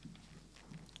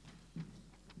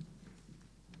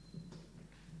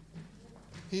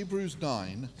Hebrews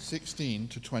 9:16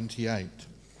 to 28.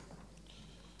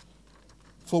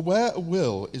 For where a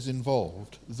will is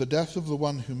involved, the death of the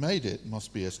one who made it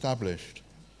must be established.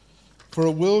 For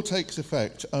a will takes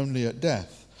effect only at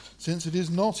death, since it is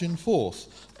not in force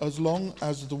as long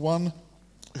as the one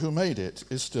who made it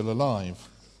is still alive.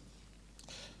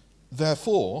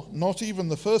 Therefore, not even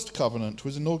the first covenant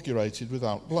was inaugurated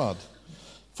without blood.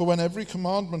 For when every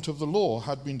commandment of the law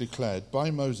had been declared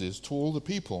by Moses to all the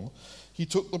people, he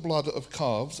took the blood of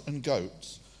calves and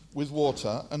goats with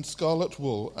water and scarlet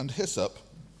wool and hyssop,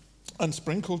 and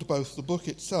sprinkled both the book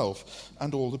itself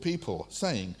and all the people,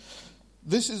 saying,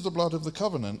 "This is the blood of the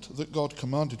covenant that God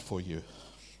commanded for you."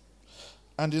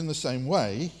 And in the same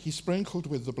way, he sprinkled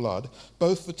with the blood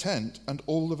both the tent and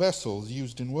all the vessels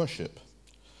used in worship.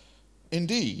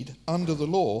 Indeed, under the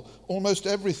law, almost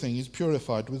everything is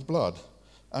purified with blood,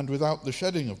 and without the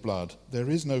shedding of blood, there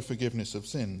is no forgiveness of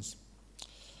sins.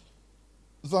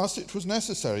 Thus it was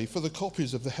necessary for the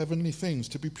copies of the heavenly things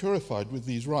to be purified with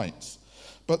these rites,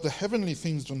 but the heavenly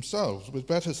things themselves with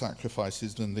better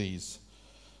sacrifices than these.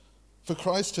 For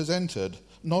Christ has entered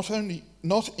not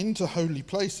into holy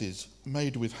places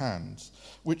made with hands,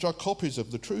 which are copies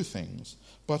of the true things,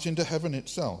 but into heaven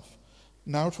itself,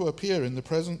 now to appear in the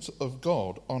presence of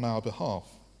God on our behalf.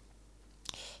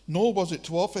 Nor was it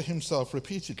to offer himself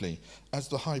repeatedly, as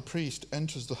the high priest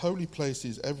enters the holy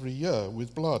places every year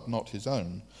with blood not his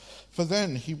own, for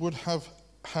then he would have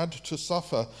had to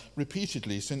suffer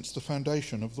repeatedly since the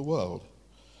foundation of the world.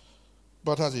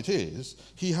 But as it is,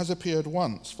 he has appeared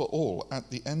once for all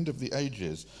at the end of the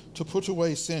ages to put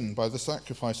away sin by the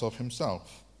sacrifice of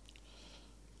himself.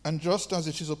 And just as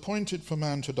it is appointed for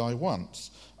man to die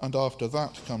once, and after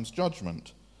that comes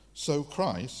judgment, so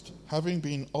Christ, having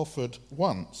been offered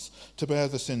once to bear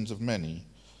the sins of many,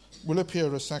 will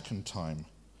appear a second time,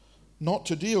 not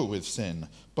to deal with sin,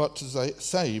 but to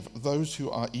save those who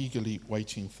are eagerly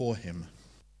waiting for him.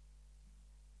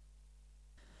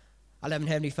 Our loving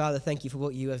Heavenly Father, thank you for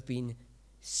what you have been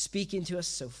speaking to us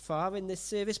so far in this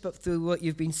service, but through what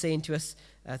you've been saying to us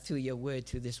through your word,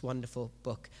 through this wonderful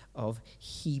book of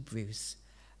Hebrews.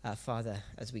 Father,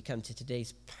 as we come to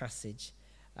today's passage,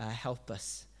 help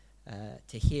us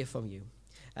to hear from you.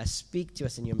 Speak to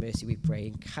us in your mercy, we pray.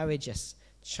 Encourage us,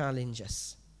 challenge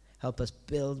us. Help us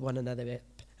build one another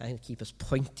up and keep us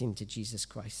pointing to Jesus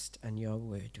Christ and your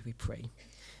word, we pray.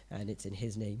 And it's in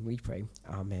his name we pray.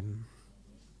 Amen.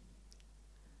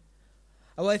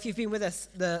 Well, if you've been with us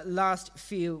the last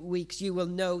few weeks, you will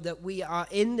know that we are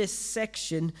in this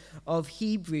section of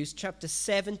Hebrews, chapter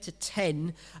 7 to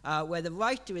 10, where the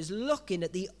writer is looking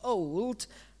at the old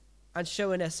and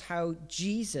showing us how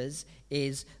Jesus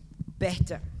is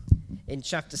better. In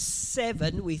chapter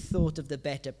 7, we thought of the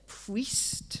better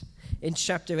priest. In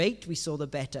chapter 8, we saw the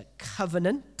better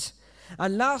covenant.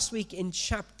 And last week in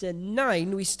chapter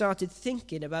 9, we started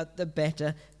thinking about the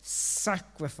better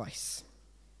sacrifice.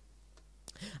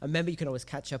 And remember, you can always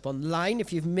catch up online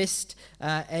if you've missed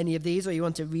any of these or you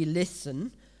want to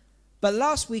re-listen. But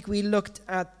last week we looked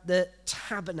at the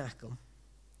tabernacle.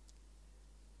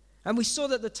 And we saw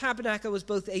that the tabernacle was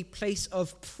both a place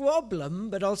of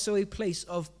problem, but also a place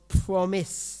of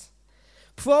promise.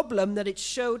 Problem that it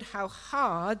showed how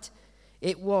hard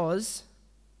it was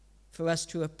for us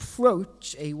to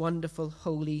approach a wonderful,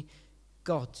 holy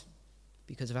God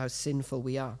because of how sinful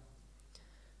we are.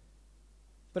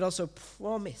 But also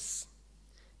promise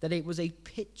that it was a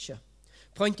picture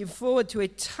pointing forward to a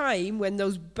time when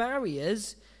those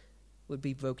barriers would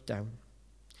be broke down,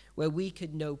 where we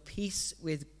could know peace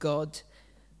with God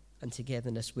and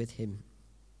togetherness with him.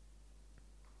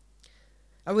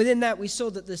 And within that, we saw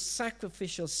that the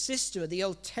sacrificial system of the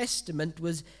Old Testament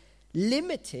was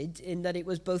limited in that it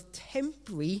was both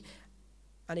temporary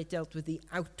and it dealt with the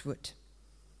outward.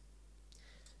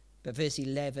 But verse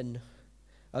 11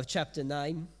 of chapter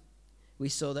 9, we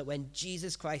saw that when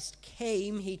Jesus Christ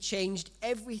came, he changed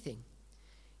everything.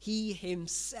 He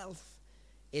himself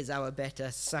is our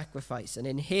better sacrifice, and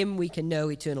in him we can know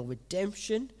eternal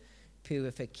redemption,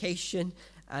 purification,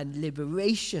 and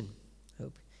liberation.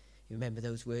 Hope you remember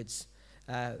those words,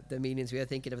 the meanings we were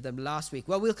thinking of them last week.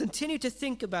 Well, we'll continue to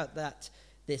think about that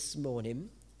this morning.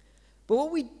 But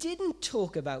what we didn't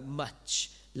talk about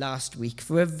much last week,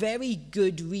 for a very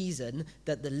good reason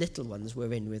that the little ones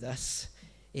were in with us,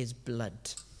 is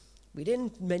blood. We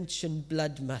didn't mention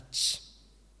blood much.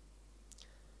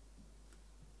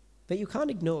 But you can't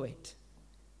ignore it,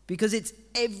 because it's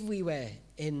everywhere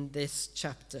in this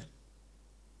chapter.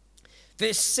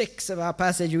 Verse 6 of our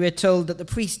passage, we're told that the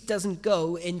priest doesn't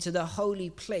go into the holy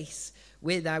place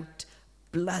without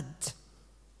blood.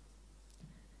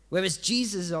 Whereas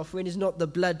Jesus' offering is not the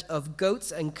blood of goats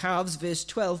and calves, verse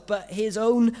 12, but his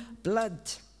own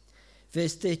blood.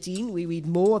 Verse 13, we read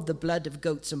more of the blood of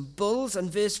goats and bulls.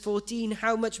 And verse 14,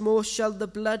 how much more shall the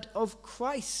blood of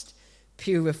Christ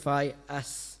purify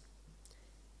us?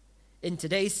 In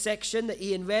today's section that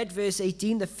Ian read, verse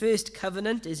 18, the first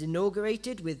covenant is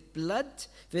inaugurated with blood.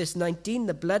 Verse 19,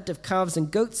 the blood of calves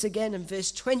and goats again. And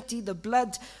verse 20, the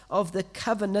blood of the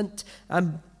covenant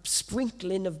and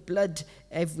sprinkling of blood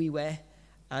everywhere,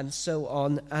 and so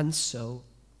on and so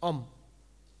on.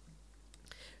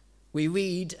 We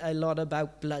read a lot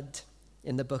about blood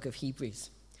in the book of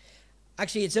Hebrews.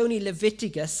 Actually, it's only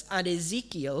Leviticus and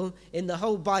Ezekiel in the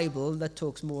whole Bible that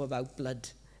talks more about blood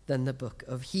than the book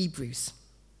of Hebrews.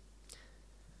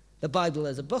 The Bible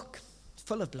as a book is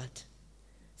full of blood.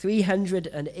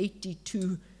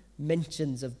 382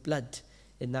 mentions of blood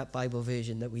in that Bible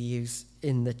version that we use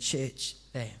in the church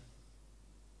there.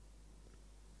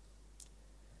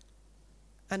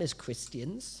 And as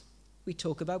Christians, we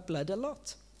talk about blood a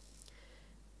lot.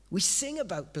 We sing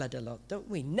about blood a lot, don't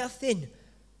we? Nothing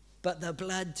but the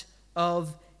blood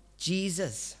of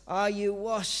Jesus. Are you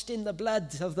washed in the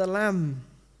blood of the Lamb?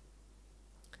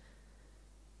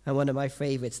 And one of my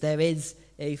favorites, there is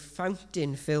a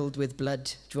fountain filled with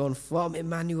blood drawn from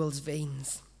Emmanuel's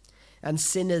veins, and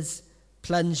sinners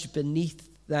plunged beneath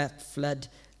that flood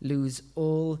lose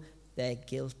all their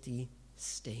guilty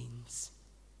stains.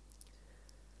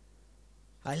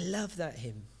 I love that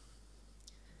hymn.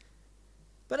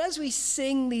 But as we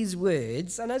sing these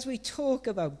words and as we talk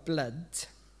about blood,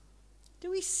 do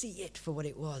we see it for what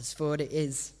it was, for what it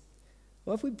is?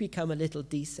 Or have we become a little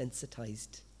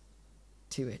desensitized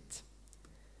to it?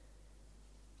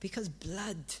 Because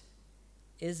blood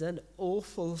is an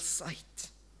awful sight.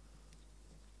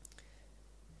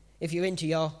 If you're into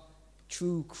your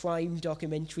true crime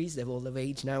documentaries, they're all the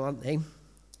rage now, aren't they?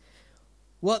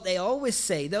 What they always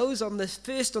say, those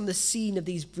first on the scene of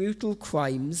these brutal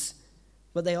crimes,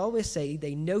 what they always say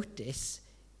they notice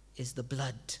is the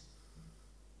blood.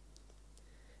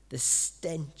 The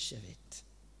stench of it.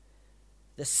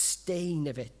 The stain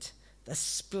of it. The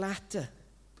splatter.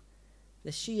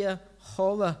 The sheer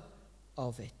horror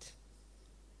of it.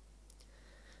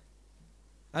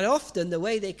 And often the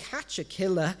way they catch a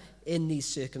killer in these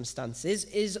circumstances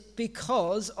is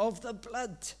because of the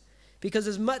blood. Because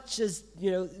as much as,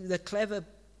 the clever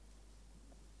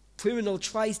criminal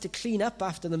tries to clean up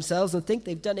after themselves and think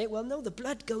they've done it, well, no, the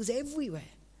blood goes everywhere.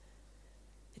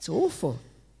 It's awful.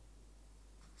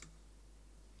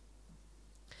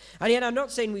 And yet I'm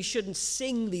not saying we shouldn't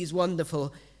sing these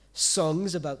wonderful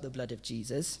songs about the blood of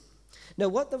Jesus. No,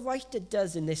 what the writer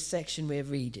does in this section we're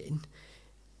reading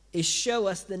is show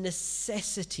us the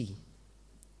necessity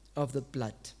of the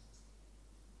blood.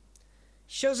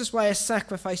 Shows us why a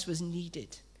sacrifice was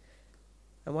needed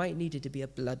and why it needed to be a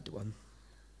blood one.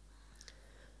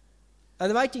 And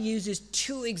the writer uses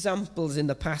two examples in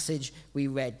the passage we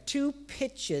read, two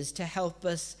pictures to help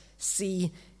us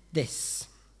see this.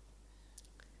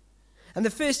 And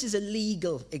the first is a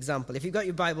legal example. If you've got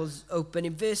your Bibles open,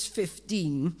 in verse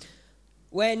 15,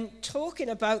 when talking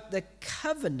about the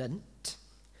covenant,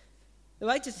 the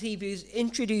writer of Hebrews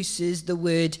introduces the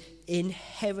word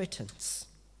inheritance.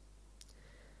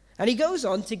 And he goes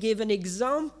on to give an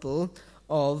example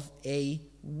of a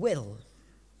will.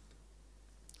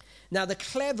 Now, the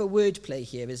clever wordplay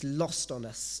here is lost on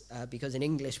us because in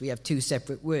English we have two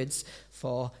separate words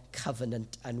for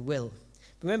covenant and will.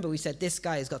 Remember, we said this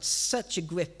guy has got such a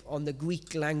grip on the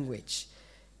Greek language.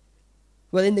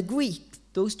 Well, in the Greek,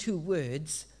 those two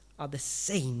words are the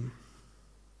same.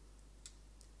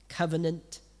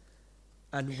 Covenant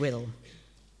and will.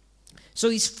 So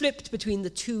he's flipped between the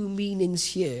two meanings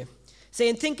here,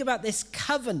 saying, think about this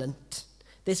covenant,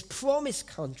 this promise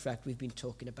contract we've been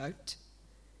talking about.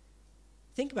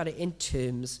 Think about it in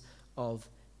terms of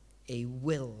a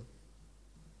will.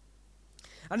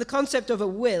 And the concept of a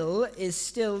will is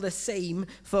still the same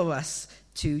for us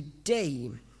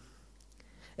today.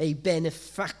 A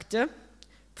benefactor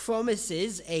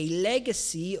promises a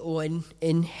legacy or an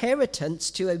inheritance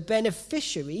to a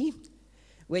beneficiary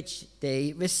which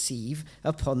they receive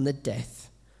upon the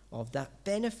death of that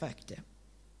benefactor.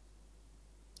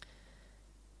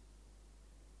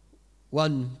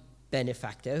 One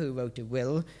benefactor who wrote a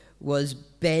will was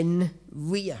Ben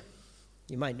Rea.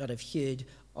 You might not have heard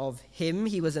of him.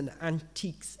 He was an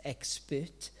antiques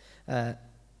expert. And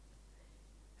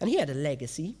he had a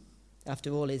legacy.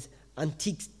 After all his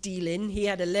antiques dealing, he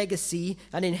had a legacy,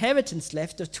 an inheritance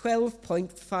left of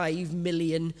 $12.5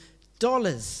 million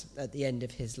at the end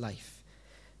of his life.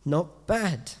 Not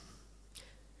bad.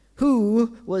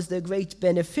 Who was the great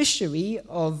beneficiary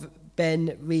of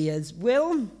Ben-Riah's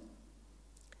will?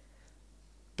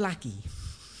 Blackie.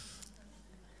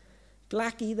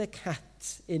 Blackie the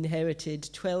cat inherited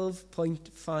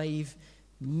 $12.5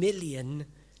 million.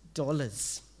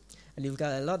 And you've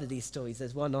got a lot of these stories.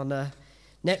 There's one on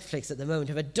Netflix at the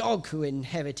moment of a dog who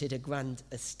inherited a grand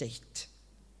estate.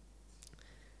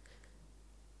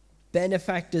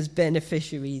 Benefactors,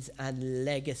 beneficiaries, and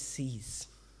legacies.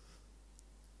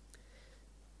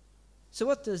 So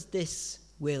what does this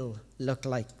will look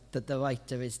like that the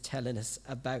writer is telling us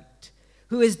about?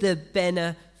 Who is the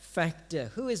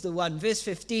benefactor? Who is the one? Verse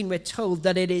 15, we're told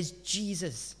that it is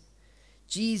Jesus.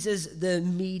 Jesus the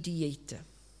mediator.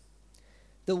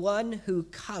 The one who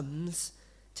comes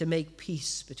to make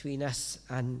peace between us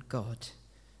and God.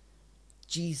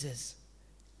 Jesus,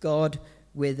 God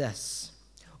with us.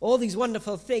 All these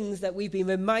wonderful things that we've been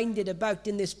reminded about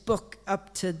in this book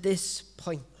up to this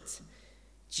point.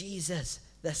 Jesus,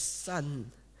 the Son,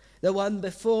 the one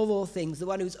before all things, the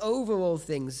one who's over all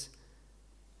things,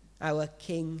 our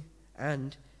King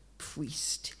and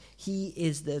Priest. He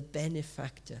is the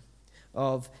benefactor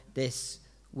of this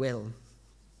will.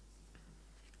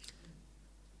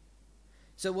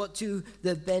 So what do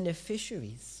the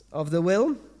beneficiaries of the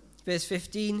will? Verse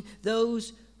 15,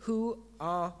 those who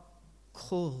are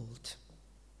called,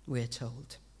 we're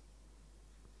told.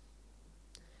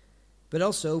 But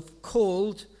also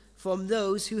called from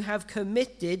those who have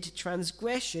committed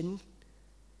transgression,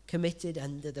 committed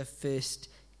under the first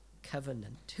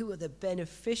covenant. Who are the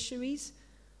beneficiaries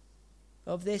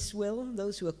of this will?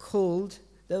 Those who are called,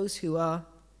 those who are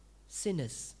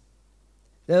sinners,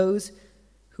 those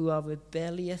who are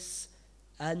rebellious,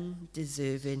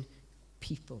 undeserving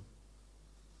people.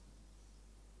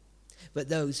 But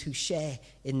those who share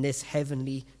in this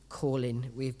heavenly calling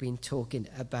we've been talking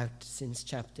about since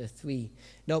chapter 3,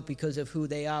 not because of who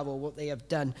they are or what they have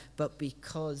done, but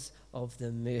because of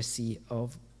the mercy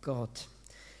of God.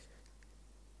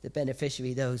 The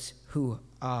beneficiary, those who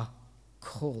are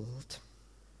called.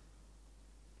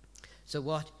 So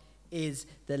what is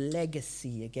the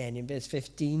legacy again in verse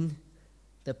 15?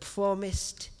 The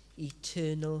promised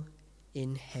eternal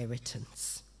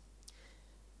inheritance.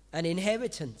 An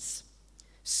inheritance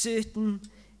certain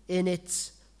in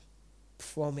its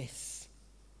promise.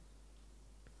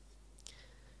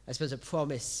 I suppose a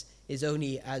promise is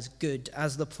only as good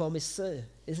as the promiser,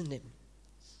 isn't it?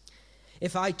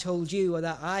 If I told you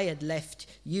that I had left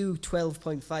you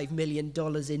 $12.5 million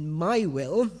in my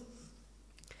will,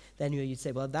 then you'd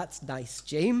say, well, that's nice,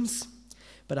 James,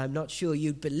 but I'm not sure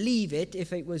you'd believe it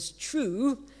if it was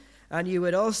true, and you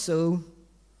would also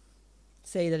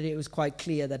say that it was quite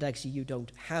clear that actually you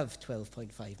don't have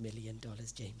 $12.5 million,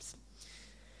 James,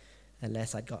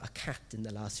 unless I'd got a cat in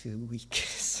the last few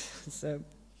weeks. So,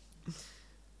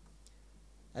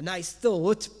 a nice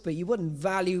thought, but you wouldn't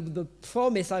value the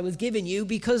promise I was giving you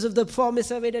because of the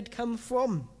promise of it had come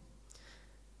from.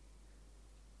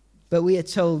 But we are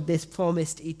told this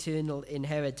promised eternal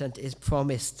inheritance is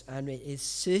promised, and it is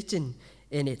certain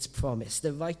in its promise.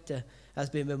 The writer has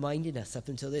been reminding us up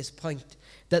until this point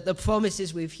that the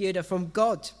promises we've heard are from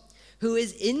God, who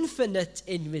is infinite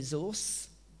in resource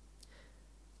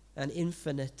and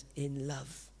infinite in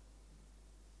love.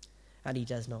 And he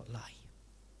does not lie.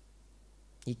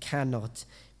 He cannot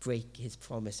break his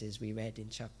promises, we read in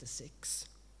chapter 6.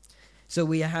 So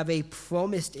we have a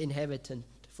promised inheritance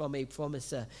from a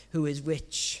promiser who is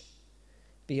rich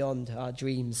beyond our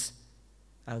dreams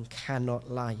and cannot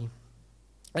lie.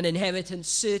 An inheritance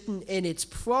certain in its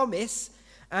promise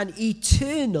and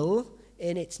eternal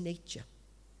in its nature.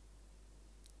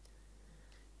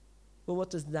 Well, what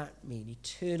does that mean,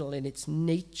 eternal in its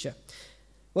nature?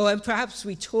 Well, and perhaps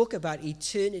we talk about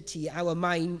eternity, our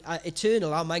mind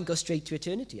goes straight to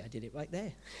eternity. I did it right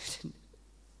there.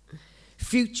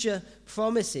 Future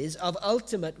promises of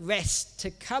ultimate rest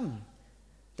to come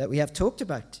that we have talked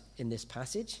about in this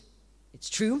passage. It's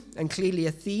true and clearly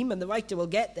a theme, and the writer will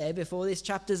get there before this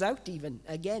chapter's out even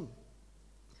again.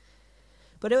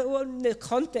 But in the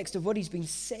context of what he's been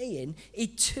saying,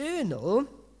 eternal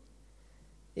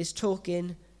is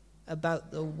talking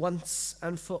about the once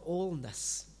and for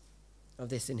allness of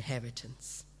this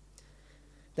inheritance.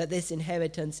 That this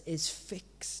inheritance is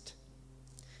fixed.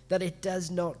 That it does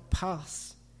not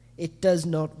pass. It does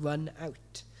not run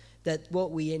out. That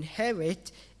what we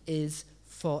inherit is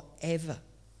forever.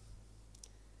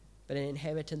 But an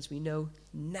inheritance we know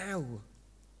now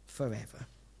forever.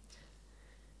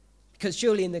 Because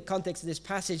surely in the context of this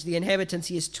passage, the inheritance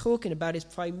he is talking about is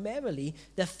primarily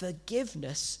the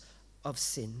forgiveness of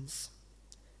sins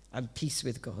and peace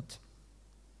with God.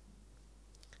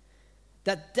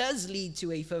 that does lead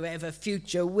to a forever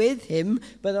future with him,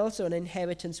 but also an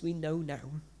inheritance we know now,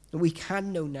 and we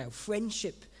can know now.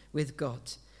 Friendship with God,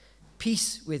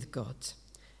 peace with God,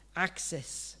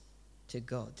 access to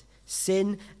God,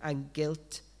 sin and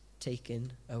guilt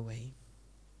taken away.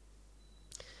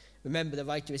 Remember, the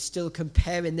writer is still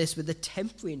comparing this with the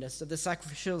temporariness of the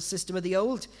sacrificial system of the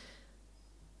old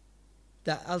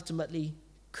that ultimately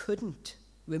couldn't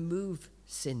remove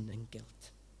sin and guilt.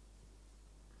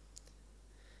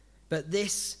 But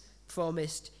this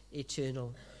promised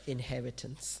eternal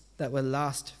inheritance that will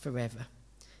last forever,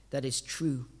 that is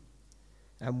true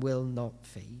and will not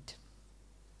fade.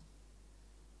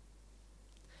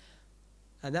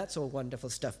 And that's all wonderful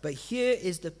stuff. But here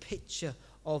is the picture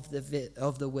of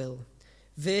the will.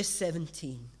 Verse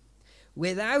 17.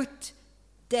 Without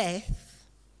death,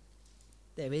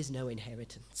 there is no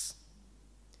inheritance.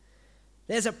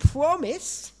 There's a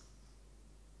promise,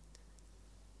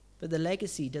 but the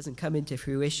legacy doesn't come into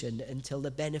fruition until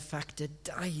the benefactor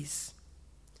dies.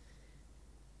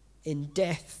 In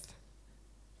death,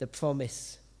 the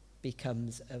promise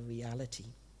becomes a reality.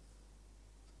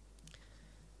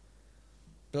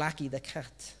 Blackie the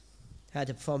cat had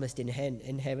a promised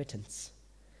inheritance,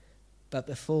 but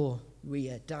before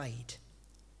Rhea died,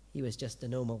 he was just a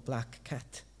normal black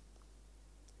cat.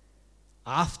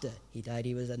 After he died,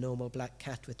 he was a normal black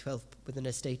cat with an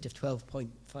estate of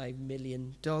 $12.5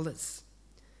 million.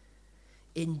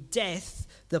 In death,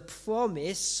 the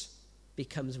promise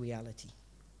becomes reality.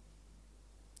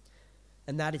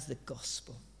 And that is the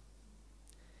gospel.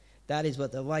 That is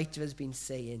what the writer has been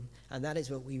saying, and that is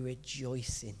what we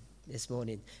rejoice in this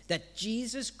morning. That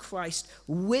Jesus Christ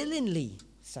willingly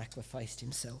sacrificed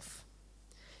himself.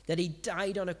 That he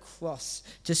died on a cross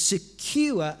to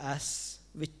secure us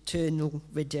eternal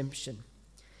redemption.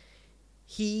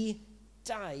 He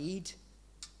died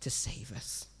to save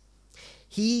us.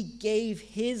 He gave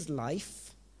his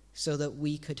life so that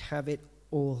we could have it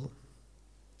all.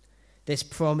 This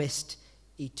promised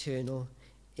eternal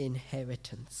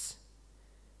inheritance.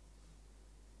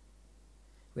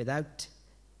 Without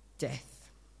death,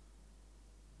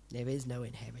 there is no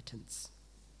inheritance.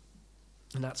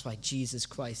 And that's why Jesus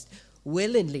Christ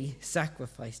willingly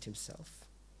sacrificed himself.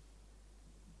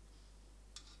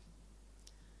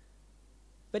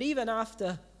 But even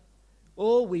after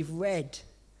all we've read,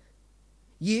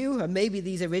 you and maybe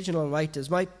these original writers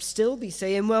might still be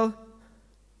saying, well,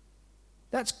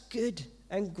 that's good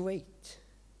and great.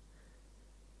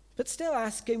 But still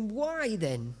asking, why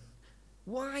then?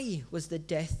 Why was the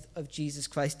death of Jesus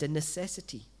Christ a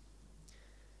necessity?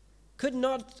 Could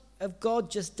not have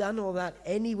God just done all that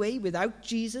anyway without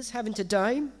Jesus having to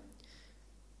die?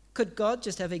 Could God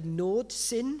just have ignored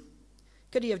sin?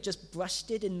 Could he have just brushed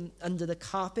it under the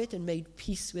carpet and made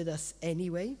peace with us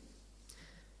anyway?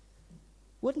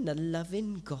 Wouldn't a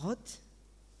loving God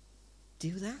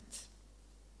do that?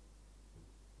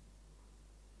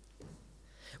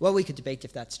 Well, we could debate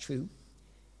if that's true,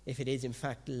 if it is in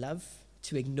fact love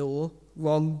to ignore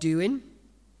wrongdoing.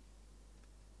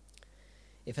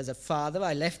 If as a father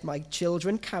I left my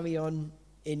children carry on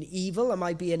in evil, am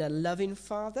I being a loving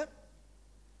father?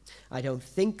 I don't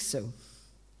think so.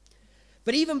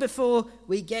 But even before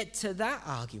we get to that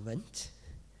argument,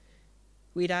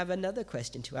 we'd have another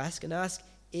question to ask,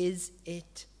 is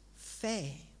it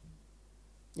fair?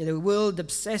 In a world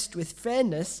obsessed with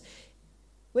fairness,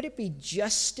 would it be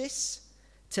justice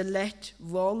to let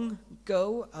wrong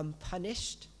go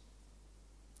unpunished?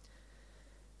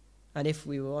 And if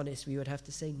we were honest, we would have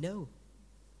to say no.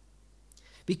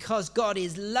 Because God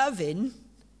is loving,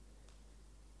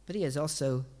 but he is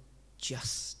also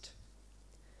just.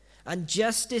 And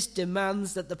justice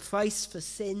demands that the price for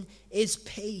sin is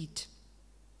paid.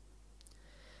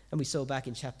 And we saw back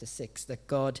in chapter 6 that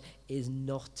God is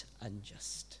not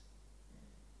unjust.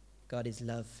 God is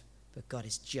love, but God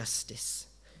is justice.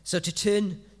 So to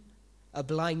turn a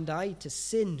blind eye to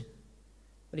sin,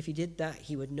 but if he did that,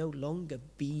 he would no longer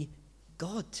be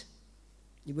God.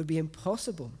 It would be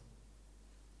impossible.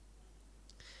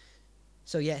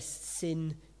 So yes,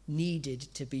 sin needed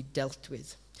to be dealt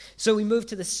with. So we move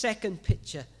to the second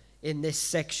picture in this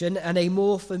section, and a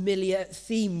more familiar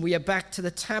theme. We are back to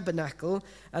the tabernacle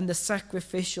and the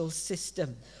sacrificial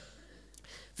system.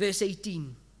 Verse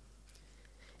 18.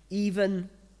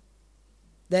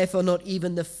 Therefore, not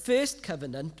even the first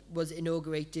covenant was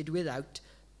inaugurated without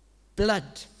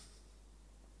blood.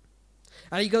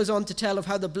 And he goes on to tell of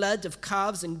how the blood of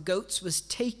calves and goats was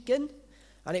taken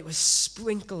and it was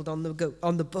sprinkled on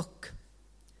the book.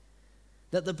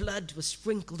 That the blood was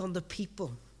sprinkled on the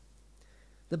people.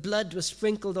 The blood was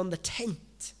sprinkled on the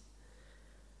tent.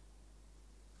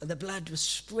 And the blood was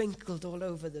sprinkled all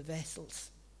over the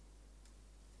vessels.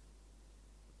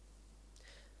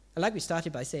 And like we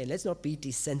started by saying, let's not be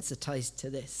desensitized to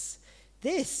this.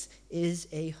 This is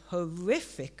a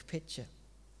horrific picture.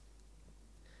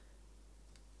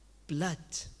 Blood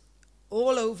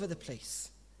all over the place.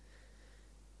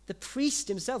 The priest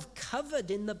himself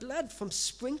covered in the blood from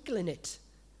sprinkling it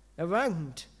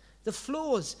around. The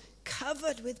floors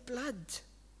covered with blood.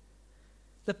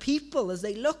 The people, as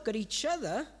they look at each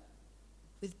other,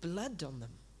 with blood on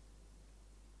them.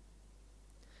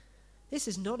 This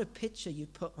is not a picture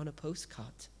you'd put on a postcard.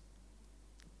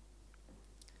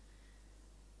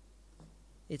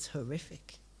 It's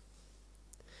horrific.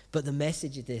 But the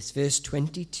message of this, verse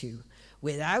 22,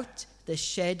 without the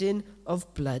shedding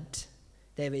of blood,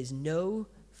 there is no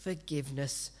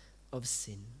forgiveness of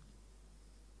sin.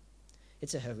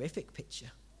 It's a horrific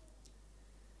picture.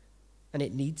 And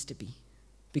it needs to be,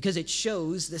 because it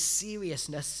shows the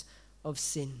seriousness of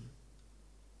sin.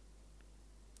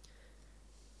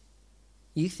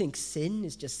 You think sin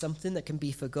is just something that can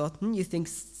be forgotten? You think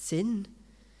sin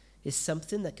is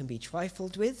something that can be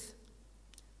trifled with?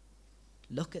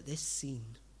 Look at this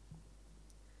scene.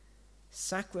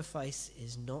 Sacrifice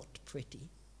is not pretty.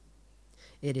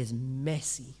 It is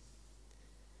messy,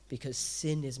 because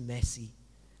sin is messy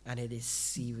and it is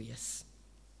serious.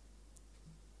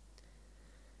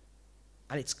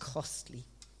 And it's costly.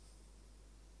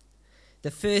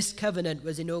 The first covenant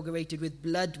was inaugurated with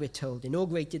blood, we're told.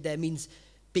 Inaugurated there means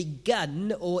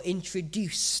begun or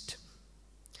introduced.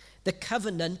 The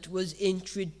covenant was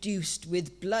introduced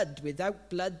with blood.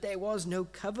 Without blood, there was no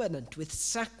covenant. With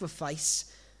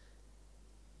sacrifice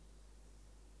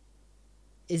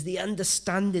is the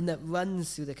understanding that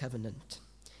runs through the covenant.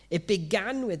 It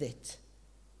began with it,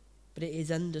 but it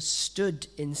is understood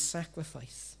in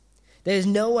sacrifice. There is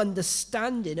no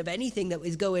understanding of anything that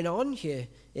was going on here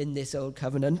in this old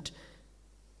covenant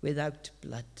without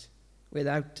blood,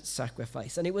 without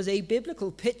sacrifice. And it was a biblical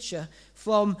picture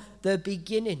from the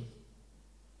beginning.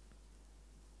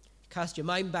 Cast your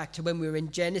mind back to when we were in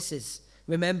Genesis.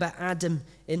 Remember Adam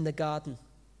in the garden.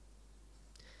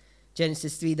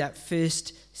 Genesis 3, that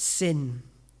first sin,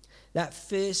 that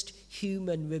first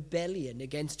human rebellion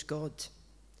against God.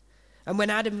 And when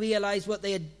Adam realized what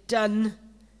they had done,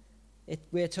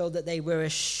 we're told that they were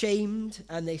ashamed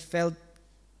and they felt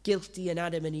guilty, and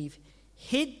Adam and Eve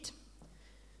hid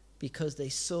because they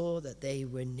saw that they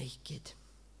were naked.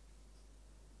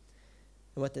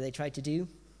 And what did they try to do?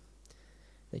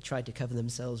 They tried to cover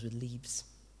themselves with leaves.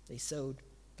 They sewed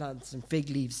plants and fig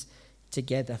leaves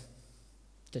together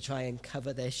to try and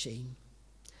cover their shame.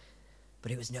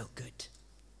 But it was no good.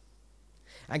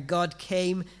 And God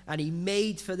came and he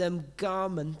made for them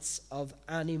garments of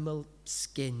animal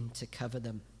skin to cover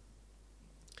them.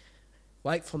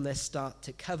 Right from their start,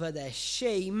 to cover their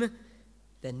shame,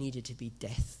 there needed to be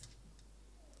death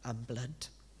and blood.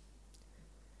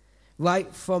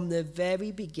 Right from the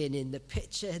very beginning, the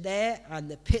picture there and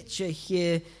the picture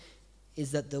here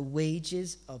is that the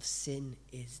wages of sin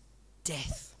is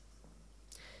death.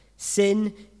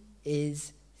 Sin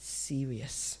is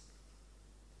serious.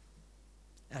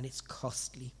 And it's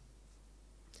costly.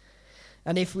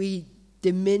 And if we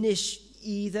diminish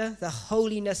either the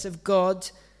holiness of God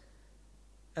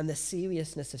and the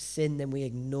seriousness of sin, then we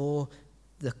ignore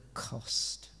the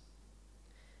cost.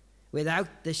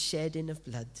 Without the shedding of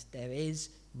blood, there is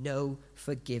no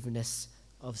forgiveness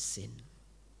of sin.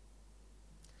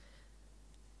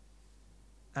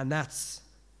 And that's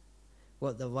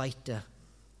what the writer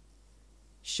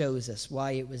shows us,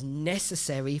 why it was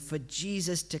necessary for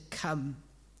Jesus to come.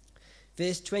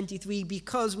 Verse 23,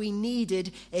 because we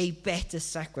needed a better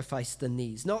sacrifice than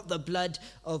these, not the blood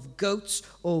of goats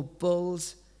or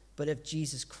bulls, but of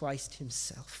Jesus Christ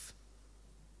himself.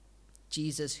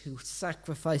 Jesus, who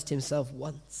sacrificed himself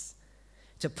once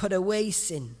to put away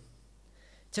sin,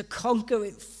 to conquer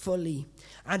it fully,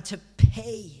 and to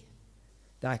pay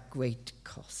that great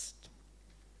cost.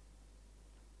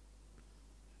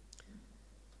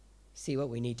 See, what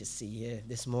we need to see here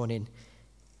this morning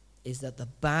is that the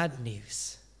bad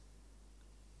news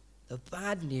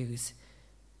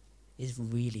is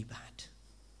really bad.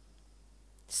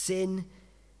 Sin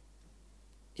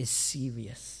is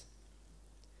serious.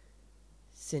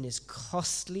 Sin is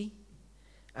costly,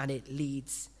 and it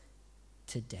leads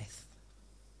to death.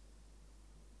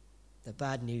 The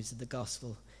bad news of the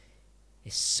gospel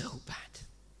is so bad.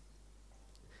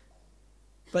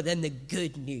 But then the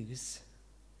good news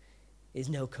is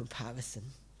no comparison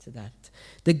to that.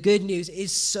 The good news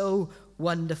is so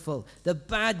wonderful. The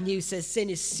bad news says sin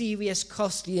is serious,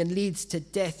 costly, and leads to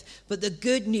death. But the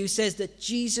good news says that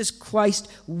Jesus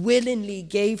Christ willingly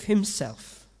gave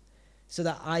himself so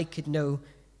that I could know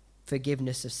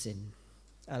forgiveness of sin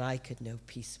and I could know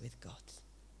peace with God.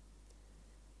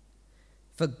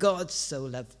 For God so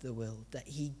loved the world that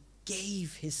he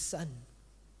gave his Son,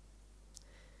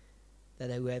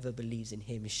 that whoever believes in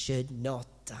him should not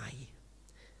die,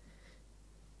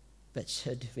 but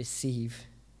should receive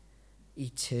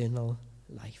eternal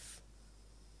life.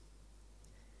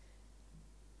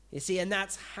 You see, and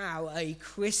that's how a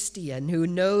Christian who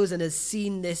knows and has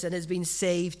seen this and has been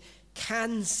saved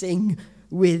can sing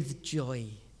with joy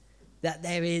that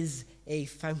there is a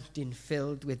fountain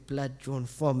filled with blood drawn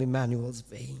from Emmanuel's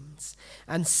veins,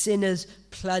 and sinners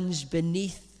plunged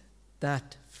beneath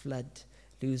that flood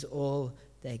lose all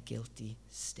their guilty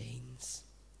stains.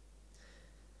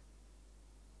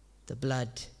 The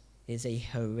blood is a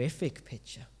horrific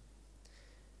picture,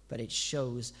 but it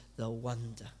shows the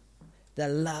wonder, the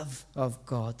love of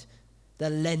God, the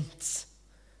lengths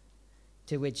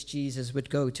to which Jesus would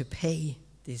go to pay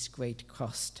this great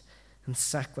cost and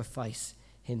sacrifice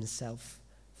himself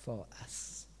for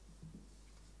us.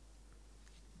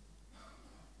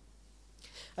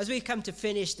 As we come to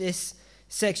finish this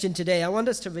section today, I want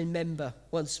us to remember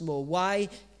once more why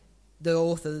the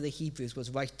author of the Hebrews was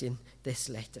writing this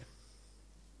letter.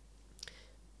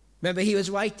 Remember, he was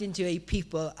writing to a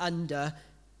people under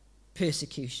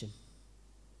persecution.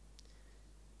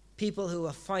 People who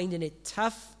were finding it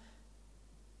tough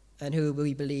and who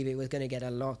we believe it was going to get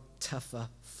a lot tougher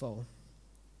for.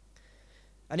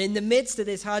 And in the midst of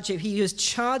this hardship, he was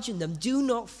charging them, do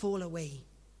not fall away.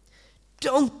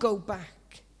 Don't go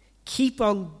back. Keep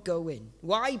on going.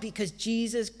 Why? Because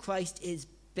Jesus Christ is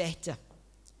better.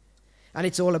 And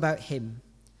it's all about him.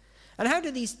 And how do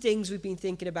these things we've been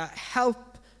thinking about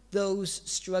help those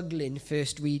struggling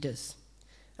first readers?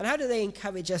 And how do they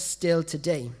encourage us still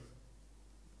today?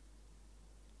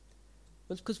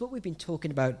 Well, because what we've been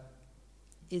talking about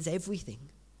is everything.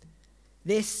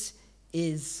 This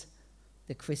is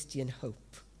the Christian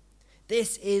hope.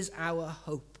 This is our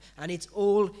hope, and it's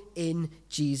all in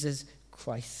Jesus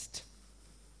Christ.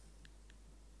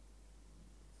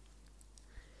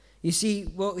 You see,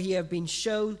 what we have been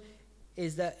shown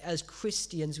is that as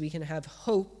Christians we can have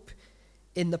hope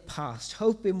in the past,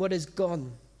 hope in what has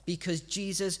gone, because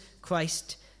Jesus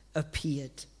Christ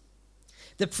appeared.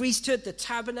 The priesthood, the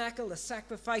tabernacle, the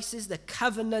sacrifices, the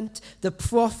covenant, the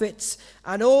prophets,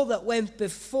 and all that went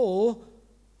before,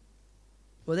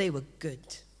 well, they were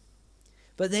good.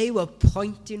 But they were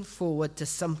pointing forward to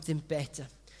something better,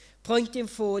 pointing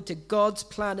forward to God's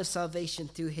plan of salvation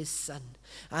through his Son.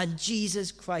 And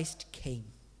Jesus Christ came.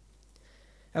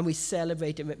 And we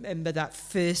celebrate and remember that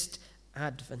first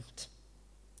Advent,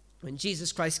 when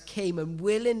Jesus Christ came and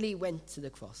willingly went to the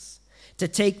cross to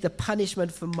take the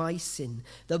punishment for my sin.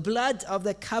 The blood of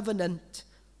the covenant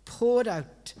poured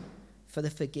out for the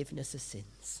forgiveness of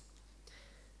sins.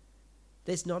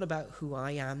 It's not about who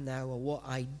I am now or what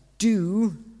I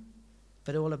do,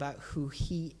 but all about who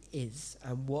he is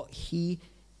and what he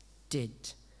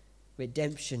did.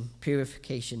 Redemption,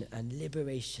 purification, and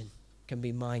liberation can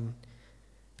be mine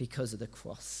because of the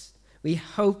cross. We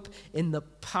hope in the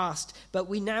past, but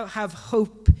we now have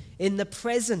hope in the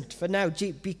present for now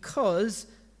because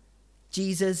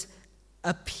Jesus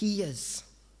appears.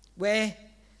 Where,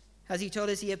 as he told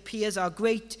us, he appears, our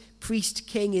great priest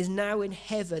king is now in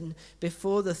heaven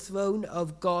before the throne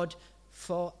of God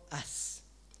for us.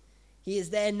 He is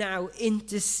there now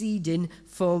interceding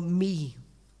for me.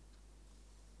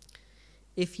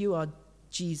 If you are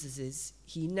Jesus's,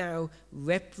 he now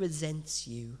represents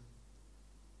you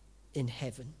in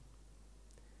heaven.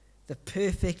 The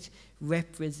perfect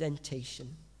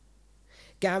representation,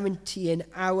 guaranteeing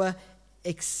our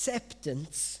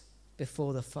acceptance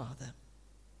before the Father.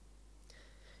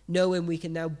 Knowing we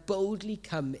can now boldly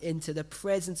come into the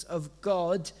presence of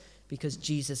God because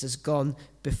Jesus has gone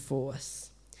before us.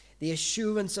 The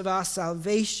assurance of our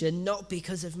salvation, not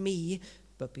because of me,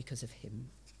 but because of him.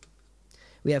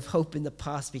 We have hope in the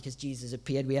past because Jesus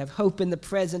appeared. We have hope in the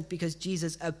present because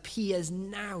Jesus appears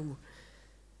now.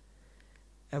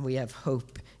 And we have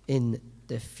hope in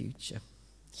the future.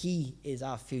 He is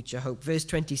our future hope. Verse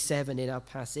 27 in our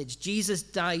passage. Jesus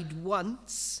died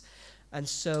once, and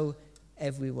so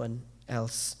everyone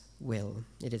else will.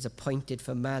 It is appointed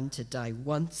for man to die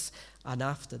once, and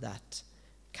after that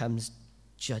comes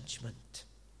judgment.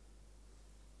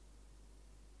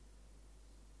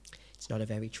 It's not a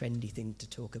very trendy thing to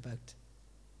talk about,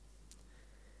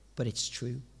 but it's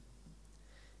true.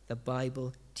 The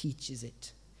Bible teaches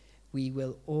it. We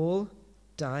will all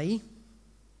die,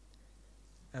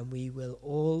 and we will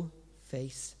all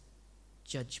face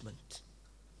judgment.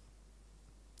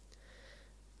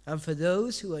 And for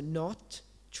those who are not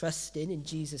trusting in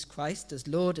Jesus Christ as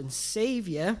Lord and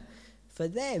Saviour, for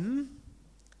them,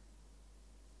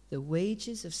 the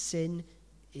wages of sin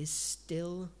is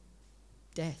still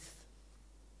death.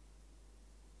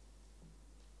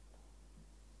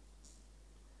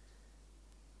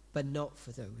 But not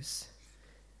for those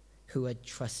who are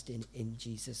trusting in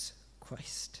Jesus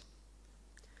Christ.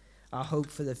 Our hope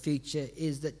for the future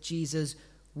is that Jesus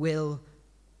will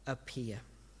appear.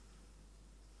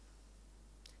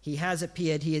 He has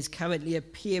appeared, he is currently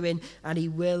appearing, and he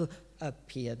will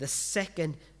appear. The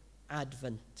second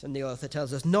advent, and the author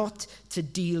tells us, not to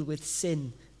deal with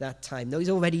sin that time. No, he's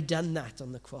already done that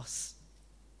on the cross.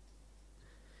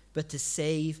 But to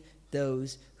save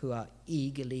those who are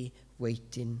eagerly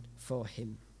waiting for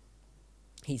him.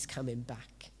 He's coming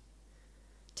back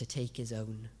to take his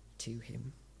own to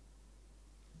him.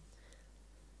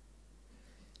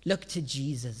 Look to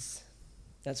Jesus.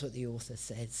 That's what the author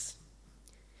says.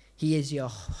 He is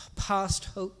your past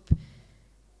hope,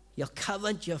 your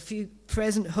current, your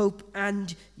present hope,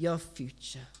 and your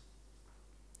future.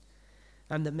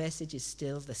 And the message is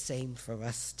still the same for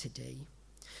us today.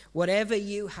 Whatever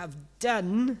you have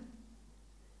done,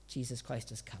 Jesus Christ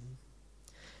has come.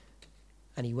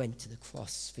 And he went to the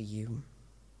cross for you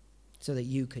so that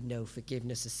you could know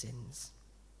forgiveness of sins.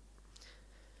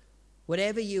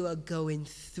 Whatever you are going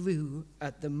through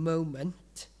at the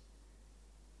moment,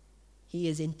 he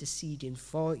is interceding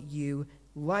for you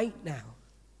right now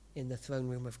in the throne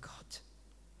room of God.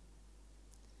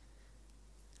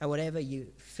 And whatever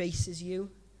faces you,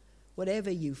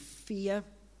 whatever you fear,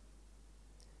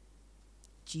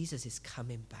 Jesus is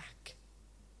coming back.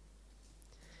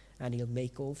 And he'll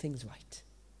make all things right.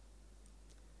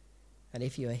 And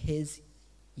if you are his,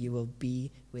 you will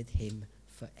be with him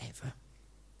forever.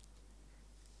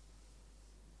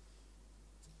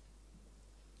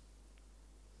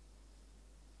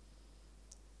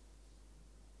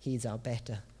 He's our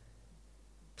better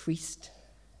priest.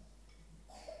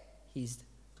 He's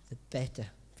the better,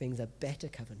 brings a better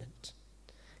covenant.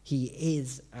 He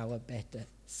is our better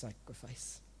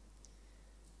sacrifice.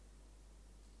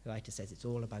 The writer says it's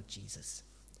all about Jesus.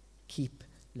 Keep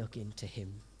looking to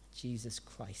him. Jesus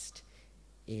Christ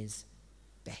is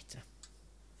better.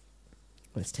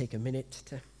 Let's take a minute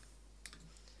to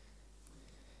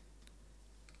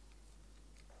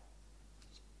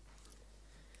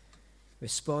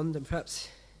respond, and perhaps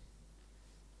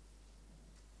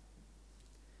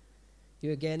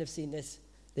you again have seen this,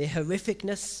 the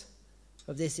horrificness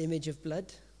of this image of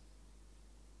blood.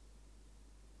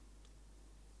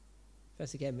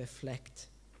 Let's again reflect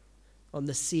on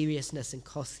the seriousness and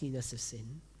costliness of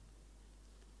sin.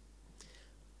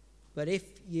 But if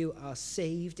you are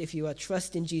saved, if you are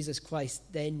trusting Jesus Christ,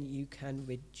 then you can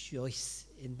rejoice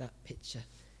in that picture,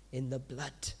 in the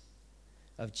blood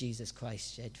of Jesus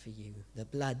Christ shed for you, the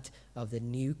blood of the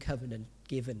new covenant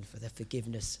given for the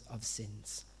forgiveness of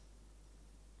sins.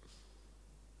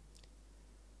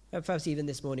 And perhaps even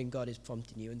this morning God is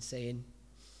prompting you and saying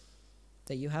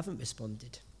that you haven't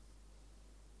responded.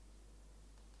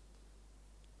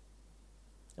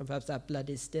 And perhaps that blood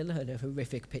is still a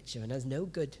horrific picture and has no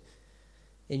good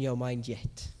in your mind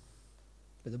yet.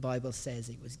 But the Bible says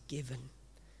it was given.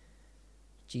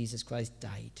 Jesus Christ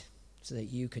died so that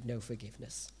you could know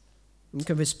forgiveness. You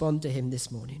can respond to him this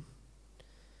morning.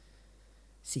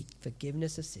 Seek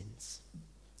forgiveness of sins.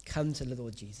 Come to the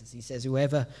Lord Jesus. He says,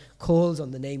 whoever calls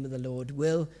on the name of the Lord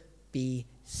will be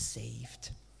saved.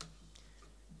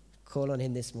 Call on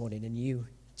him this morning, and you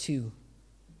too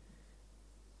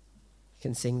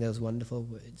can sing those wonderful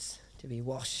words, to be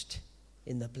washed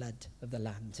in the blood of the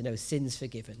Lamb, to know sins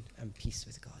forgiven and peace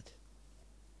with God.